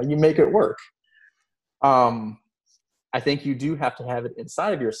you know, you make it work. I think you do have to have it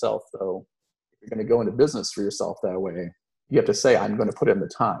inside of yourself, though. If you're going to go into business for yourself that way, you have to say, I'm going to put in the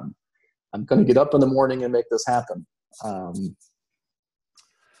time. I'm going to get up in the morning and make this happen. I'm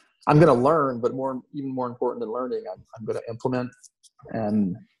going to learn, but even more important than learning, I'm going to implement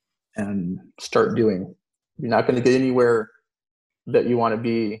and start doing. You're not going to get anywhere that you want to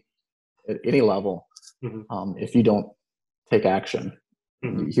be at any level if you don't take action.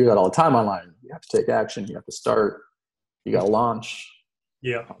 You hear that all the time online. You have to take action. You have to start. You got to launch.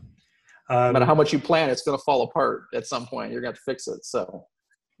 Yeah. No matter how much you plan, it's going to fall apart at some point. You're going to have to fix it. So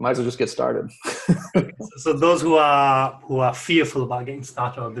might as well just get started. So those who are fearful about getting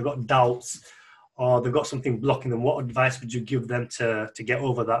started, or they've got doubts, or they've got something blocking them, what advice would you give them to get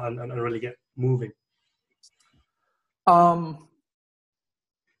over that and really get moving? No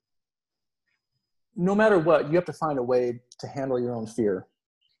matter what, you have to find a way to handle your own fear.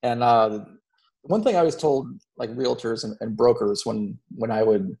 And one thing I was told, like realtors and brokers, when I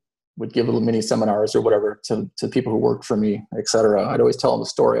would give little mini seminars or whatever to people who worked for me, et cetera, I'd always tell them a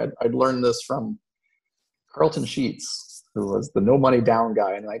story. I'd learned this from Carlton Sheets, who was the no money down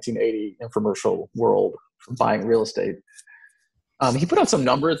guy in the 1980 infomercial world for buying real estate. He put out some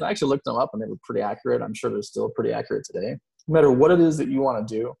numbers. I actually looked them up and they were pretty accurate. I'm sure they're still pretty accurate today. No matter what it is that you want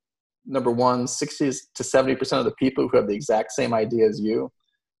to do, number one, 60 to 70% of the people who have the exact same idea as you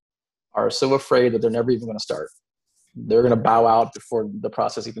are so afraid that they're never even going to start. They're going to bow out before the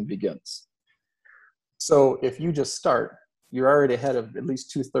process even begins. So if you just start, you're already ahead of at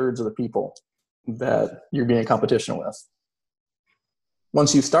least 2/3 of the people that you're being in competition with.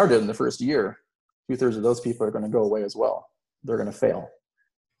 Once you've started in the first year, 2/3 of those people are going to go away as well. They're going to fail.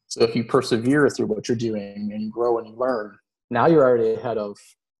 So if you persevere through what you're doing and you grow and you learn, now you're already ahead of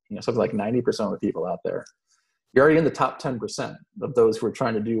something like 90% of the people out there. You're already in the top 10% of those who are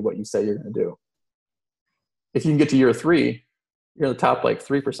trying to do what you say you're going to do. If you can get to year 3, you're in the top like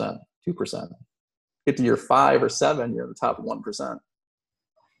 3%, 2%. Get to year 5 or 7, you're in the top 1%.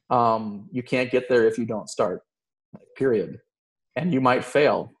 You can't get there if you don't start, period. And you might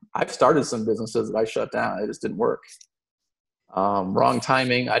fail. I've started some businesses that I shut down. It just didn't work. Wrong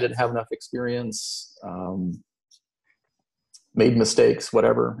timing. I didn't have enough experience. Made mistakes,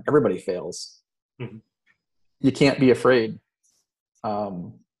 whatever. Everybody fails. You can't be afraid.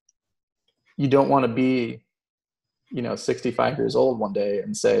 You don't want to be, 65 years old one day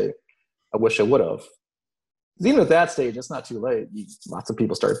and say, I wish I would have. Even at that stage, it's not too late. Lots of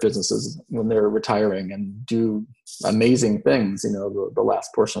people start businesses when they're retiring and do amazing things, the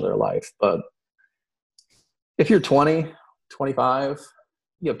last portion of their life. But if you're 20, 25,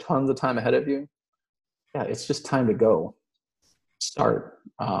 you have tons of time ahead of you. Yeah, it's just time to go. Start.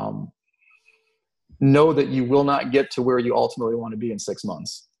 Know that you will not get to where you ultimately want to be in 6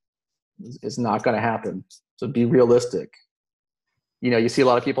 months. It's not going to happen. So be realistic. You see a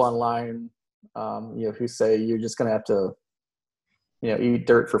lot of people online, who say you're just going to have to, eat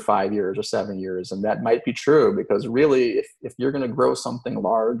dirt for 5 years or 7 years. And that might be true, because really, if you're going to grow something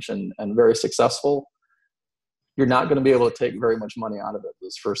large and very successful, you're not going to be able to take very much money out of it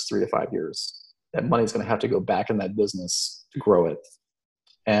those first 3 to 5 years. That money's going to have to go back in that business to grow it.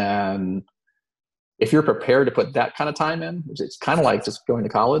 And if you're prepared to put that kind of time in, which it's kind of like just going to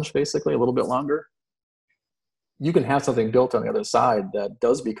college, basically, a little bit longer, you can have something built on the other side that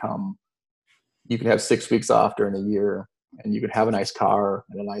does become, you can have 6 weeks off during the year, and you can have a nice car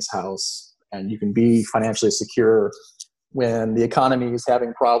and a nice house, and you can be financially secure when the economy is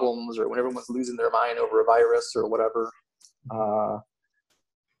having problems or when everyone's losing their mind over a virus or whatever.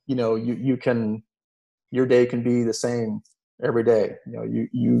 You can, your day can be the same every day.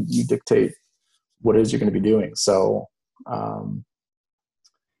 You dictate what it is you're going to be doing. So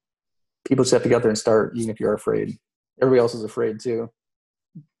people just have to get out there and start, even if you're afraid. Everybody else is afraid too.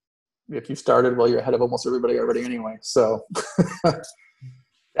 If you started, well, you're ahead of almost everybody already anyway. So at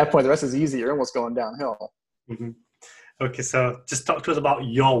that point, the rest is easy. You're almost going downhill. Okay, so just talk to us about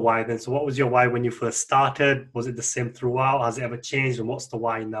your why then. So what was your why when you first started? Was it the same throughout? Has it ever changed? And what's the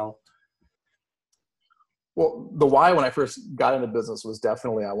why now? Well, the why when I first got into business was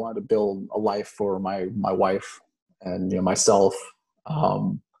definitely I wanted to build a life for my wife and myself.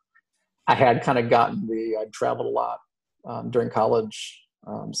 I had kind of gotten I'd traveled a lot during college,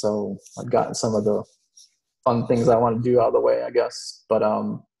 so I'd gotten some of the fun things I want to do out of the way, I guess. But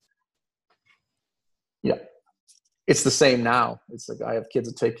it's the same now. It's like I have kids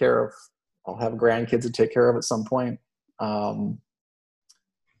to take care of. I'll have grandkids to take care of at some point. I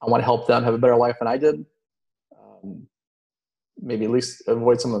want to help them have a better life than I did. Maybe at least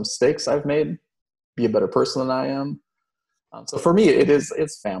avoid some of the mistakes I've made, be a better person than I am. So for me,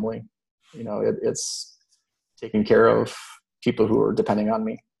 it's family. It's taking care of people who are depending on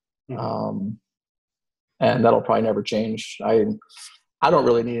me. And that'll probably never change. I don't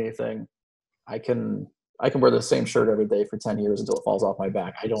really need anything. I can wear the same shirt every day for 10 years until it falls off my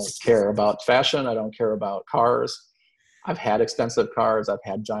back. I don't care about fashion. I don't care about cars. I've had expensive cars. I've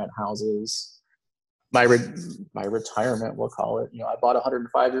had giant houses. My retirement, we'll call it. I bought a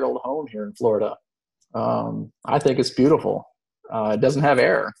 105-year-old home here in Florida. I think it's beautiful. It doesn't have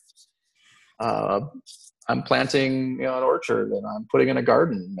air. I'm planting, an orchard, and I'm putting in a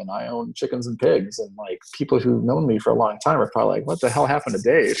garden, and I own chickens and pigs. And like, people who've known me for a long time are probably like, "What the hell happened to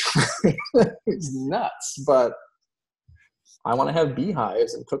Dave? He's nuts." But I want to have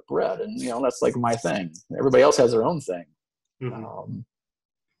beehives and cook bread, and that's like my thing. Everybody else has their own thing. Mm-hmm.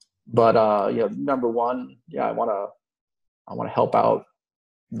 But number one, I want to help out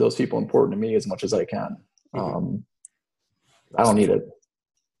those people important to me as much as I can. Mm-hmm. I don't need it.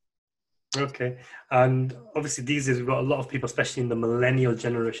 Okay. And obviously these days we've got a lot of people, especially in the millennial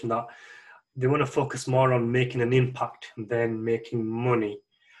generation, that they want to focus more on making an impact than making money.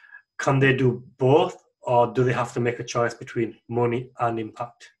 Can they do both, or do they have to make a choice between money and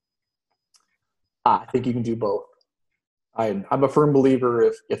impact? I think you can do both. I'm a firm believer,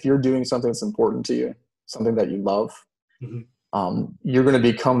 if you're doing something that's important to you, something that you love, you're going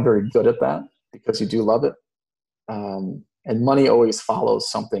to become very good at that because you do love it. And money always follows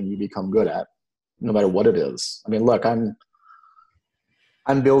something you become good at, no matter what it is. I mean, look, I'm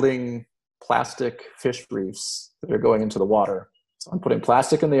building plastic fish reefs that are going into the water. So I'm putting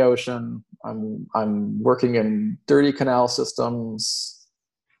plastic in the ocean. I'm working in dirty canal systems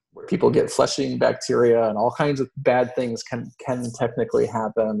where people get flesh-eating bacteria, and all kinds of bad things can technically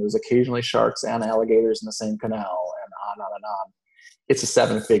happen. There's occasionally sharks and alligators in the same canal, and on and on. It's a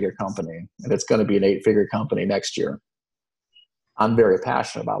 7-figure company, and it's going to be an 8-figure company next year. I'm very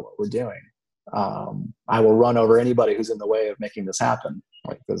passionate about what we're doing. I will run over anybody who's in the way of making this happen.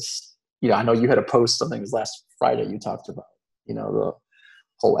 Like this, I know you had a post, something this last Friday you talked about, the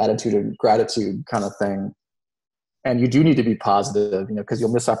whole attitude of gratitude kind of thing. And you do need to be positive, because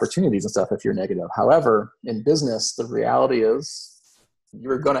you'll miss opportunities and stuff if you're negative. However, in business, the reality is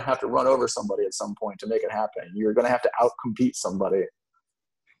you're going to have to run over somebody at some point to make it happen. You're going to have to outcompete somebody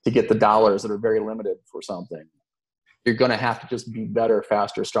to get the dollars that are very limited for something. You're going to have to just be better,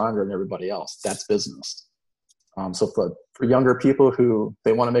 faster, stronger than everybody else. That's business. So for younger people who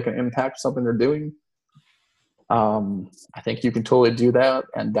they want to make an impact, something they're doing, I think you can totally do that.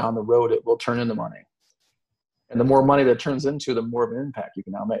 And down the road, it will turn into money. And the more money that turns into, the more of an impact you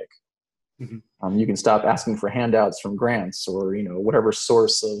can now make. Mm-hmm. You can stop asking for handouts from grants or, whatever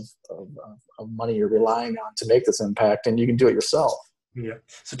source of money you're relying on to make this impact, and you can do it yourself. Yeah.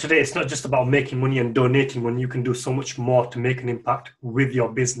 So today it's not just about making money and donating when you can do so much more to make an impact with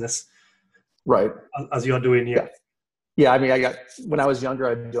your business. Right. As you're doing here. Yeah. I mean, when I was younger,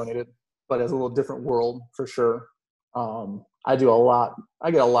 I donated, but it's a little different world for sure. I get a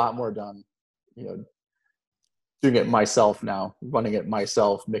lot more done, doing it myself now, running it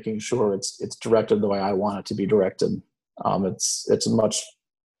myself, making sure it's directed the way I want it to be directed. It's a much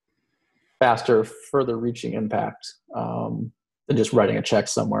faster, further reaching impact than just writing a check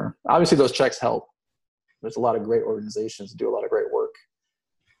somewhere. Obviously, those checks help. There's a lot of great organizations that do a lot of great work.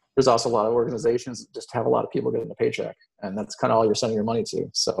 There's also a lot of organizations that just have a lot of people getting a paycheck, and that's kind of all you're sending your money to.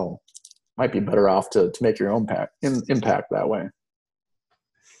 So might be better off to make your own impact that way.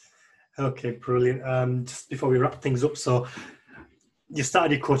 Okay, brilliant. Just before we wrap things up, so you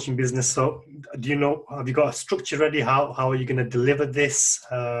started your coaching business. So have you got a structure ready? How are you going to deliver this?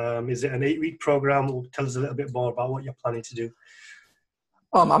 Is it an 8-week program? Tell us a little bit more about what you're planning to do.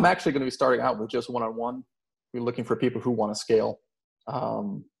 I'm actually going to be starting out with just one-on-one. We're looking for people who want to scale.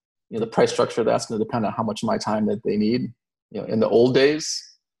 The price structure, that's going to depend on how much of my time that they need. In the old days,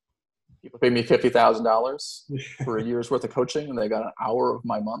 people paid me $50,000 for a year's worth of coaching, and they got an hour of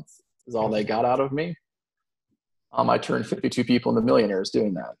my month is all they got out of me. I turned 52 people into millionaires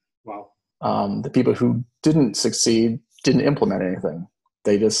doing that. Wow. The people who didn't succeed didn't implement anything.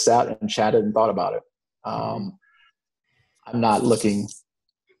 They just sat and chatted and thought about it. I'm not looking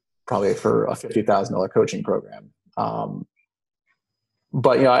probably for a $50,000 coaching program.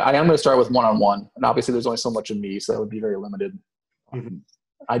 But I am going to start with one-on-one, and obviously there's only so much of me, so that would be very limited.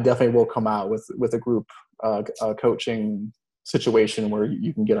 I definitely will come out with a group coaching situation where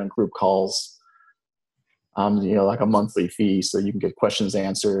you can get on group calls, like a monthly fee, so you can get questions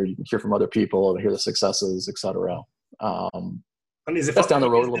answered, you can hear from other people, hear the successes, etc. And is it that's down the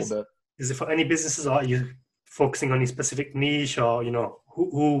road a little bit. Is it for any businesses, or are you focusing on a specific niche, or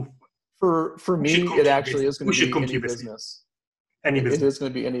who? For me, it actually is going to be any business. It is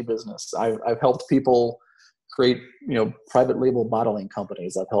going to be any business. I've helped people create, private label bottling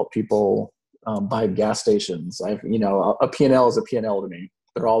companies. I've helped people buy gas stations. A P&L is a P&L to me.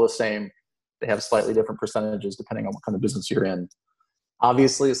 They're all the same. They have slightly different percentages depending on what kind of business you're in.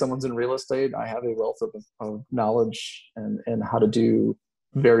 Obviously, if someone's in real estate, I have a wealth of knowledge and how to do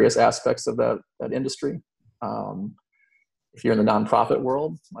various aspects of that industry. If you're in the nonprofit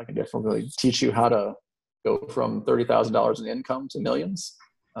world, I can definitely teach you how to go from $30,000 in income to millions.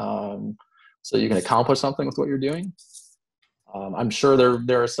 So you can accomplish something with what you're doing. I'm sure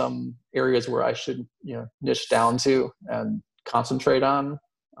there are some areas where I should, niche down to and concentrate on.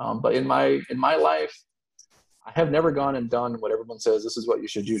 But in my life, I have never gone and done what everyone says, this is what you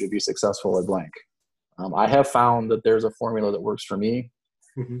should do to be successful at blank. I have found that there's a formula that works for me.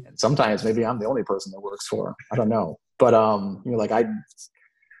 Mm-hmm. And sometimes maybe I'm the only person that works for, I don't know. But,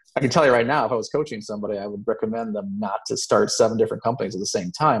 I can tell you right now, if I was coaching somebody, I would recommend them not to start 7 different companies at the same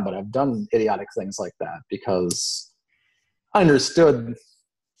time. But I've done idiotic things like that because I understood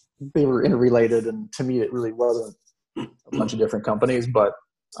they were interrelated. And to me, it really wasn't a bunch of different companies. But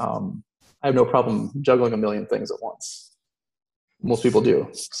I have no problem juggling a million things at once. Most people do.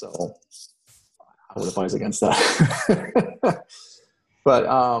 So I would advise against that. But,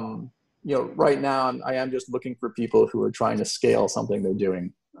 right now I am just looking for people who are trying to scale something they're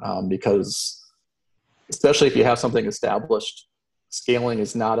doing. Because especially if you have something established, scaling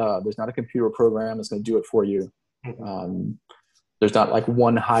is there's not a computer program that's going to do it for you. Mm-hmm. There's not like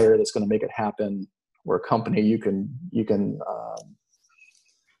one hire that's going to make it happen, or a company you can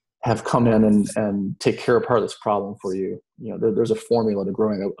have come in and take care of part of this problem for you. There's a formula to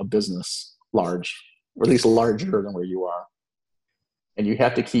growing a business large, or at least larger than where you are. And you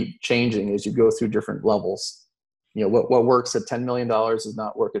have to keep changing as you go through different levels. What works at $10 million does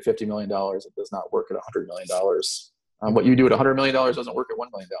not work at $50 million. It does not work at $100 million. What you do at $100 million doesn't work at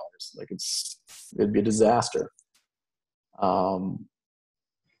 $1 million. Like it'd be a disaster. And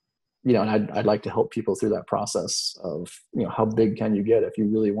I'd like to help people through that process of, how big can you get if you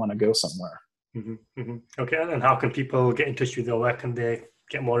really want to go somewhere? Mm-hmm, mm-hmm. Okay. And how can people get in touch with you? Where can they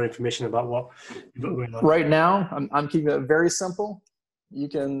get more information about what you've got going on? Right now, I'm keeping it very simple. You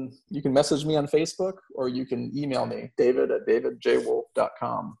can message me on Facebook, or you can email me,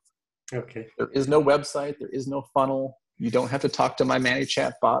 david@davidjwolff.com. Okay. There is no website. There is no funnel. You don't have to talk to my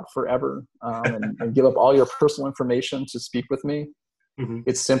ManyChat bot forever and give up all your personal information to speak with me. Mm-hmm.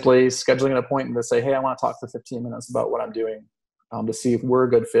 It's simply scheduling an appointment to say, hey, I want to talk for 15 minutes about what I'm doing, to see if we're a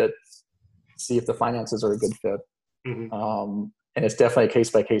good fit, see if the finances are a good fit. Mm-hmm. And it's definitely a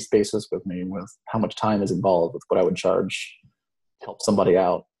case-by-case basis with me, with how much time is involved with what I would charge to help somebody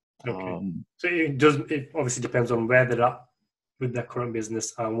out. Okay. So it obviously depends on where they're at with their current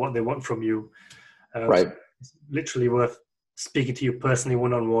business and what they want from you. Right. So it's literally worth speaking to you personally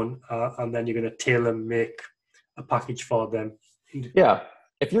one-on-one, and then you're going to tailor make a package for them. Yeah.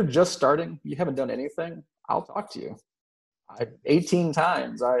 If you're just starting, you haven't done anything, I'll talk to you. 18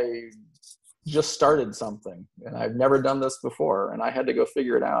 times I just started something and I've never done this before and I had to go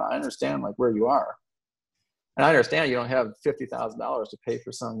figure it out. I understand like where you are. And I understand you don't have $50,000 to pay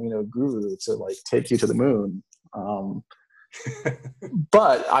for some, guru to like take you to the moon.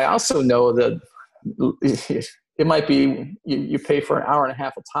 But I also know that it might be you pay for an hour and a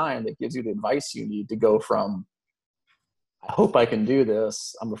half of time that gives you the advice you need to go from, I hope I can do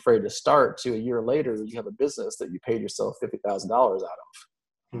this, I'm afraid to start, to a year later you have a business that you paid yourself $50,000 out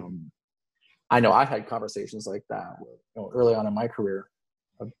of. I know I had conversations like that early on in my career,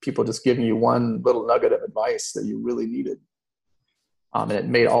 of people just giving you one little nugget of advice that you really needed. And it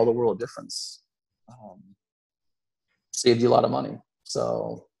made all the world a difference. Saved you a lot of money.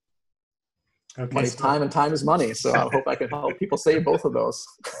 So money's time and time is money. So I hope I can help people save both of those.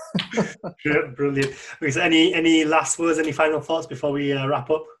 Brilliant. Is there any last words, any final thoughts before we wrap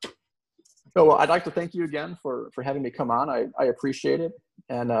up? Oh, well, I'd like to thank you again for having me come on. I appreciate it.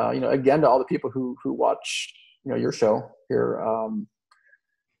 And, again, to all the people who watch, your show here,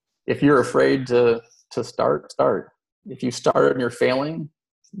 if you're afraid to start. If you start and you're failing,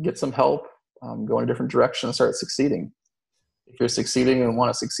 get some help, go in a different direction and start succeeding. If you're succeeding and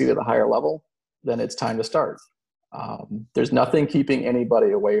want to succeed at a higher level, then it's time to start. There's nothing keeping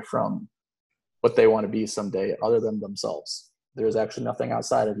anybody away from what they want to be someday other than themselves. There's actually nothing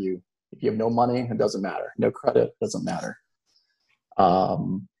outside of you. If you have no money, it doesn't matter. No credit, doesn't matter.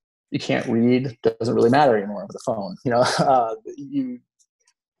 You can't read, doesn't really matter anymore with the phone.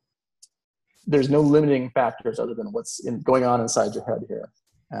 There's no limiting factors other than what's going on inside your head here.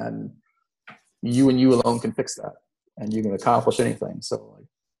 And you alone can fix that. And you can accomplish anything. So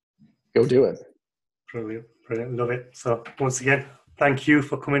go do it. Brilliant. Love it. So once again, thank you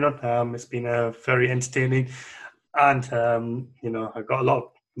for coming on. It's been very entertaining. And, I got a lot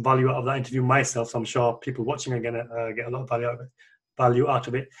of value out of that interview myself. So I'm sure people watching are going to get a lot of value out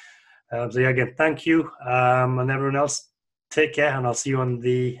of it. So yeah, again, thank you. And everyone else, take care. And I'll see you on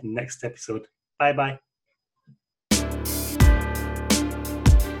the next episode. Bye-bye.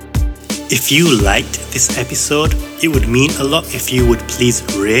 If you liked this episode, it would mean a lot if you would please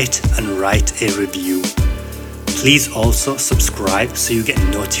rate and write a review. Please also subscribe so you get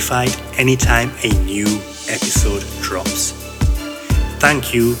notified anytime a new episode drops.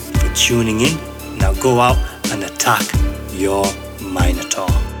 Thank you for tuning in. Now go out and attack your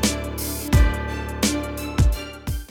Minotaur.